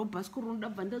muzonitsvagirawo bhasikoro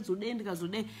rinodabva ndazodei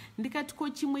ndikazodei. Ndikati ko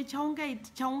chimwe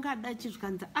chaungada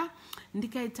chizvikanza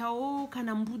ndikaitawo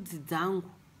kana mbudzi dzangu.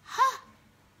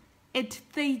 At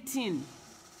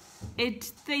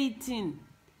 13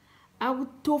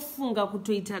 akutofunga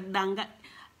kutoita danga.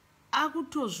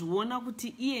 Akutozviona kuti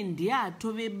iye ndiye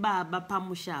atove baba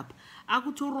pamushapa.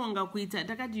 Akutoronga kuita.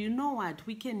 Takati you know what,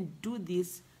 we can do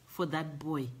this for that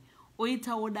boy.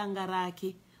 Oitawo danga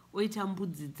rake, oita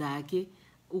mbudzi dzake,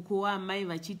 uko amai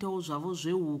vachiitawo zvavo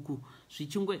zvehuku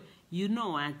zvichingwe. You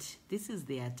know what, this is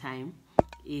their time.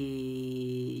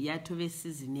 Yatove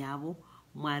season yavo.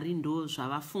 Mwari ndo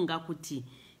zvavafunga kuti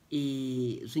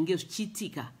zvinge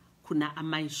zvichiitika kuna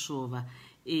amai Svova.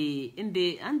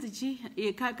 Ende anzichi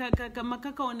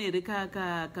makakaonere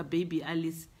ka baby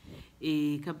Alice.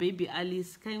 Ka baby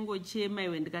Alice kaingochema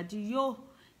iwe ndikati yo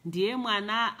ndiye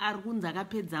mwana ari kunzi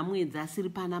akapedza mwedzi asiri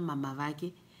pana mama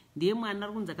vake. Ndiye mwana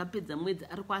ari kunzi akapedza mwedzi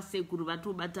ari kwasekuru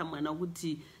vatobata mwana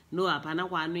kuti no hapana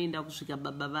kwaanoenda kusvika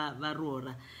baba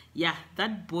varoora. Yeah,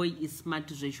 that boy is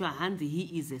smart zveshwa. Hanzi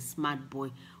he is a smart boy.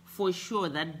 For sure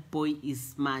that boy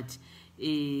is smart.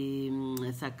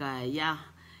 Saka yeah.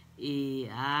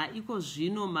 iko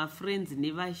zvino mafriends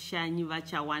nevashanyi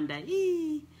vachawanda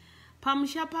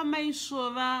pamusha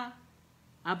pamaisvova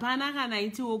hapana kana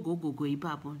aitiwo gogogo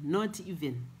ipapo, not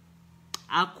even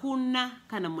hakuna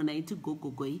kana munhu aiti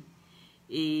gogogoi.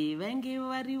 Vainge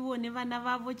varivo nevana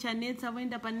vavo chanetsa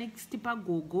voenda panext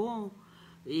pagogo,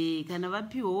 kana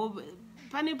vapiwo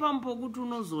pane pamwe pokuti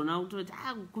unozoona kutoti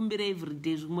kukumbira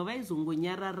everyday, zvimwe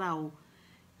vaizongonyararawo.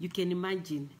 You can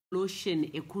imagine lotion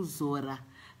ekuzora,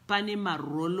 pane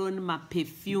marolon,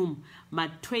 maperfume,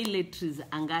 matoiletries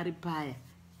anga ari paya.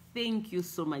 Thank you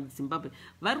so much Zimbabwe.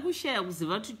 Vari kushaya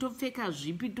kuziva kuti topfeka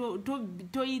zvipi,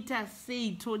 toita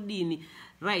sei, todini.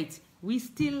 Right, we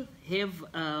still have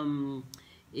a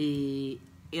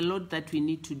lot that we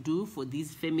need to do for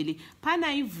this family. Pana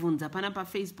ivunza pana pa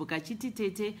Facebook achiti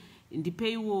tete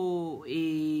ndipeiwo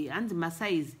hanzi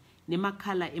masize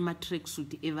nemakala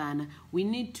ema-tracksuit evana. We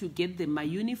need to get them a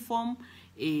uniform,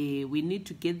 we need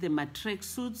to get them a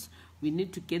tracksuits, we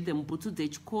need to get them butsu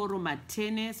dzechikoro,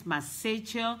 matennis,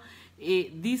 masechel.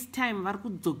 This time vari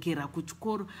kudzokera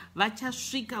kuchikoro,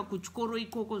 vachasvika kuchikoro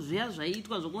ikoko zviya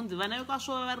zvaiitwa zvokunzi vana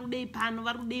vekasvova vari kudei pano,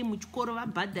 vari kudei muchikoro,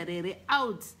 vabhadharere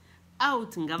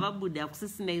out ngavabude.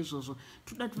 Hakusisina izvozvo,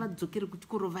 toda kuti vadzokere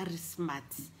kuchikoro vari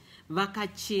smart,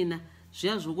 vakachena,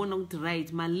 zviya zvokuona kuti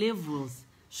right malevels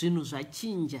zvinhu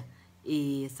zvachinja.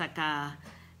 Saka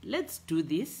let's do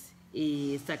this.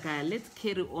 Saka let's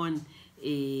carry on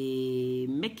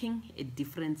making a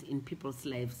difference in people's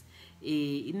lives.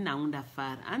 Inhangu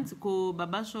ndafara. Hanzi ko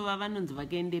baba Svova vanonzi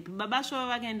vakaendepi? Baba Svova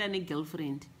vakaenda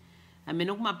negirlfriend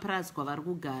amene kumapras kwavari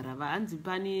kugara. Hanzi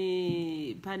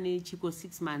pane chiko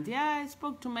 6 months. Yeah, I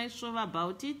spoke to my Svova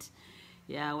about it.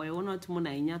 Yeah, waiona kuti munhu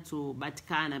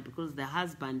ainyatsobatikana because the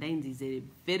husband is a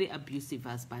very abusive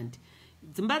husband.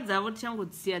 Dzimba dzavo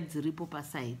tichangodzisiya dziripo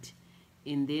paside,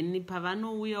 and then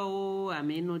pavanouyawo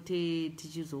hamenote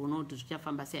tichizoona kuti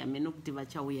zvichafamba sei, hameno kuti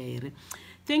vachauya here.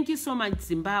 Thank you so much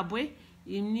Zimbabwe.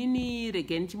 Inini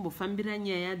regai ndichimbofambira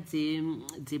nyaya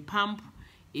dzepamp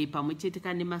pamwe chete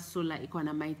kane masola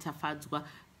ikwana mai Tafadzwa.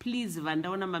 Please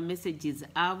vandaona mamessages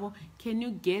avo, can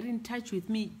you get in touch with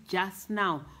me just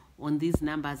now on these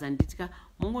numbers? Anditika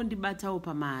mongondibatawo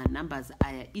pamanumbers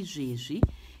aya izvezvi.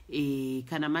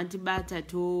 Kana mandibata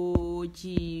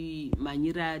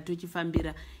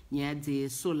tochifambira nyaya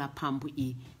dzesolar pump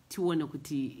iyi tione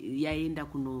kuti yaenda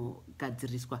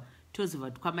kunogadziriswa. Toziva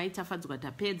kuti kwamai Tafadzwa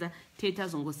tapedza,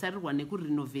 tazongosarirwa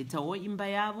nekurinovhetawo imba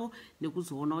yavo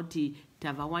nekuzoona kuti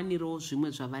tavawanirawo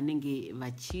zvimwe zvavanenge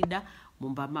vachida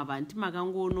mumba mava. Nditi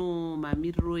makangono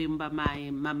mamiriro emba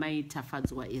mamai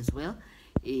Tafadzwa as well,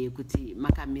 kuti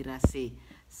makamira sei.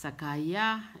 Saka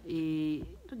ya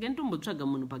rege nditombotsvaga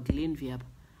munhu paGlenview apa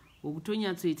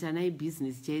wokutonyatsoita naye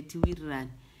business chaitiwirirani,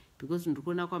 because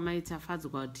ndikuona kwamai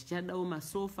Tafadzwa tichadawo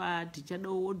masofa,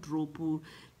 tichadawo wardrobe,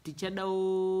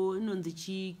 tichadawo inonzi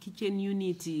kitchen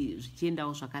unit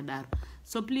zvichiendawo zvakadaro.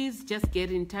 So please just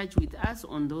get in touch with us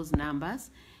on those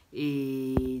numbers.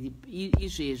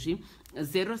 Izvezvi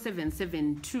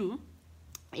 0772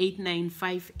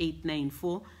 895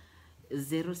 894,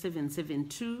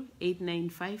 0772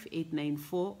 895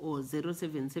 894 or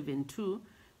 0772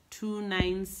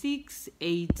 296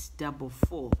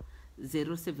 844,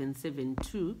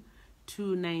 0772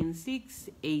 296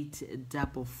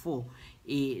 844.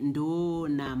 Ndo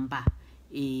namba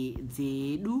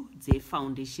dzedu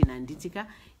dzefoundation handitika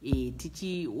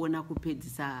tichiona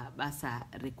kupedzisa basa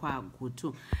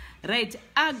rekwaGutu. Right,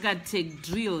 Agatec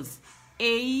drills,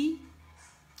 AGETEC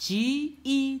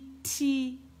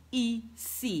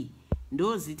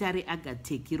ndo zita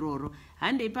reAgatec iroro.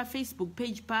 Handei paFacebook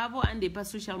page pavo, handei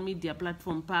pasocial media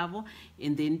platform pavo,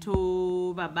 and then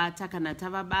tovabata kana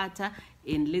tavabata,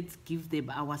 and let's give them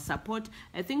our support.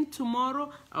 I think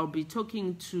tomorrow I'll be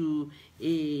talking to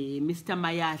Mr.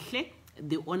 Mayahle,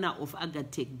 the owner of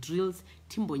Agatec drills.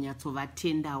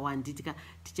 Timbonyatsovatenda wanditika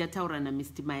tichataura na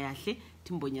Mr. Mayahle,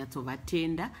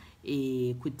 timbonyatsovatenda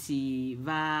kuti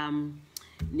va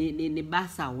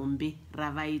nebasa hombe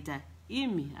ravaita.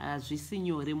 Imi hazvisi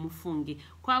nyore mufunge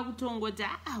kwakutongoti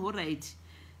alright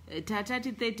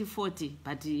tatati 30-40,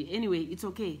 but anyway it's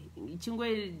okay.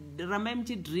 Chingwe ramai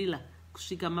mchidrilla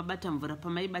kusvika mabata mvura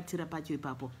pamaibatira pacho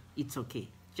ipapo, it's okay,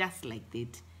 just like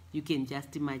that. You can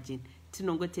just imagine.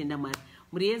 Tinongotenda Mwari.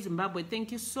 Muri yeZimbabwe,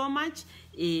 thank you so much.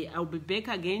 I'll be back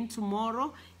again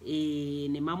tomorrow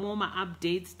nemamwe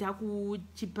ma-updates.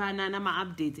 Takuchipana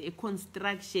nama-updates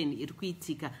e-construction iri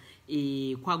kuitika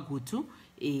kwaGutu,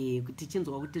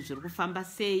 tichinzwa kuti zviri kufamba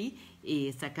sei.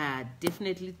 Saka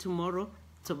definitely tomorrow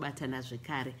tobatana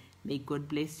zvekare. May God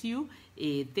bless you.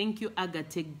 Thank you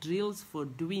Agatec Drills for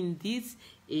doing this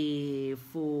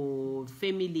for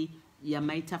family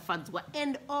yamai Tafadzwa.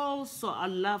 And also I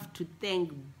love to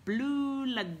thank Blue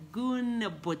Lagoon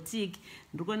Boutique.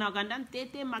 Ndikona wakanda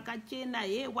mtete makachena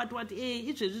what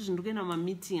izvezvi zvindikuenda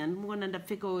mameeting handimugona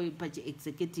ndapfekawo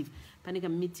pachi-executive pane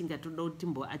kameeting atoda kuti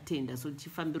timboatenda so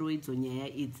tichifambirawo idzo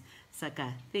nyaya idzi.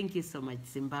 Saka thank you so much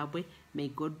Zimbabwe. May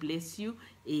God bless you.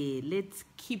 Let's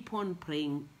keep on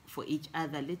praying for each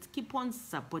other. Let's keep on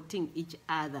supporting each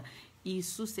other.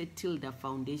 Isu Setilda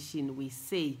Foundation, we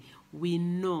say, we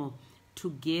know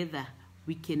together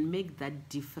we can make that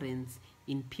difference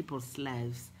in people's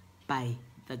lives by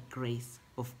the grace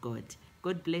of God.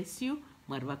 God bless you.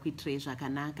 Mwari vakuitirei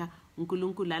zvakanaka.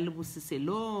 Nkulunkulu alivusise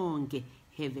lonke.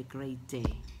 Have a great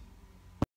day.